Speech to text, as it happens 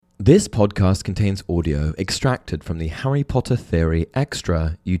This podcast contains audio extracted from the Harry Potter Theory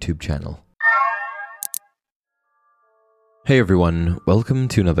Extra YouTube channel. Hey everyone, welcome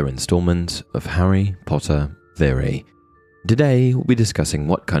to another installment of Harry Potter Theory. Today we'll be discussing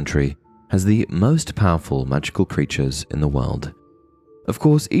what country has the most powerful magical creatures in the world. Of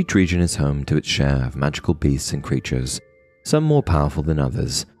course, each region is home to its share of magical beasts and creatures, some more powerful than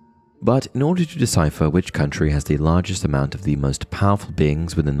others. But in order to decipher which country has the largest amount of the most powerful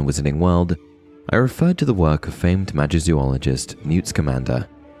beings within the wizarding world, I referred to the work of famed magizoologist Newt Scamander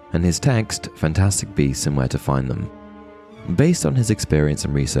and his text, Fantastic Beasts and Where to Find Them. Based on his experience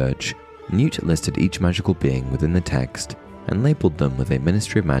and research, Newt listed each magical being within the text and labeled them with a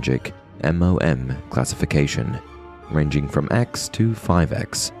Ministry of Magic MOM classification, ranging from X to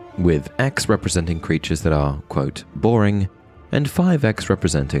 5X, with X representing creatures that are, quote, boring, and 5X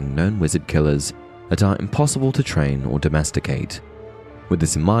representing known wizard killers that are impossible to train or domesticate. With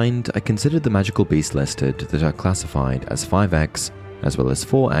this in mind, I considered the magical beasts listed that are classified as 5X as well as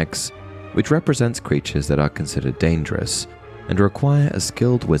 4X, which represents creatures that are considered dangerous and require a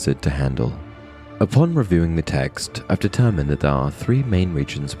skilled wizard to handle. Upon reviewing the text, I've determined that there are three main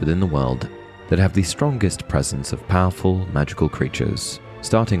regions within the world that have the strongest presence of powerful magical creatures,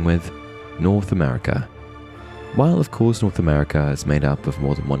 starting with North America. While of course North America is made up of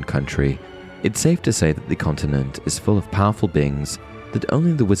more than one country, it's safe to say that the continent is full of powerful beings that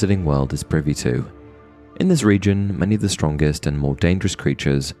only the wizarding world is privy to. In this region, many of the strongest and more dangerous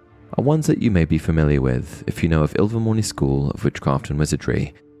creatures are ones that you may be familiar with if you know of Ilvermorny School of Witchcraft and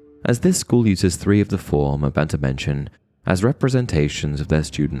Wizardry, as this school uses three of the four I'm about to mention as representations of their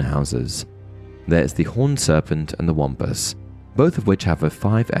student houses. There's the Horned Serpent and the Wampus, both of which have a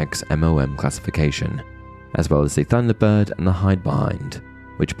 5X MOM classification, as well as the Thunderbird and the Hide Behind,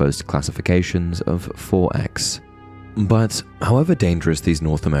 which boast classifications of 4X. But however dangerous these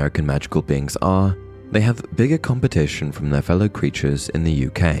North American magical beings are, they have bigger competition from their fellow creatures in the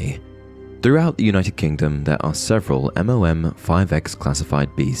UK. Throughout the United Kingdom, there are several MOM 5X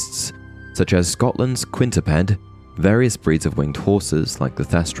classified beasts, such as Scotland's Quintuped, various breeds of winged horses like the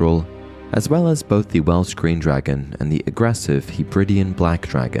Thestral, as well as both the Welsh Green Dragon and the aggressive Hebridean Black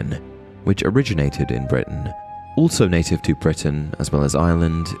Dragon, which originated in Britain. Also native to Britain, as well as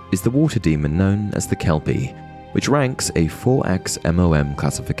Ireland, is the water demon known as the Kelpie, which ranks a 4X MOM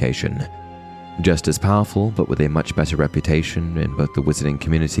classification. Just as powerful, but with a much better reputation in both the wizarding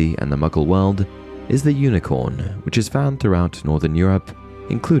community and the Muggle world, is the Unicorn, which is found throughout Northern Europe,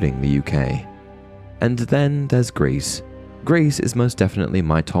 including the UK. And then there's Greece. Greece is most definitely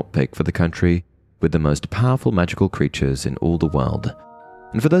my top pick for the country, with the most powerful magical creatures in all the world.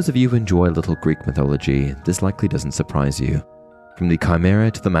 And for those of you who enjoy a little Greek mythology, this likely doesn't surprise you. From the Chimera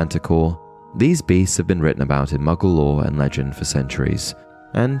to the Manticore, these beasts have been written about in Muggle lore and legend for centuries.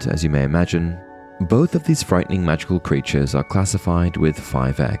 And, as you may imagine, both of these frightening magical creatures are classified with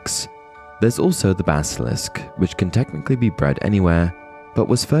 5X. There's also the Basilisk, which can technically be bred anywhere, but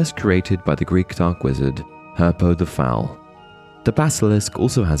was first created by the Greek dark wizard Herpo the Foul. The Basilisk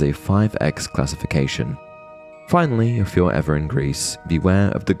also has a 5X classification. Finally, if you're ever in Greece,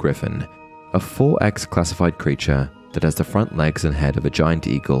 beware of the Griffin, a 4X classified creature that has the front legs and head of a giant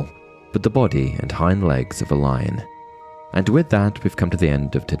eagle, but the body and hind legs of a lion. And with that, we've come to the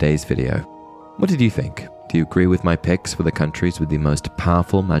end of today's video. What did you think? Do you agree with my picks for the countries with the most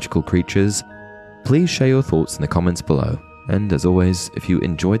powerful magical creatures? Please share your thoughts in the comments below, and as always, if you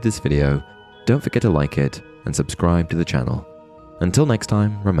enjoyed this video, don't forget to like it and subscribe to the channel. Until next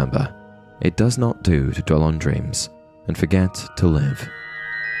time, remember, it does not do to dwell on dreams and forget to live.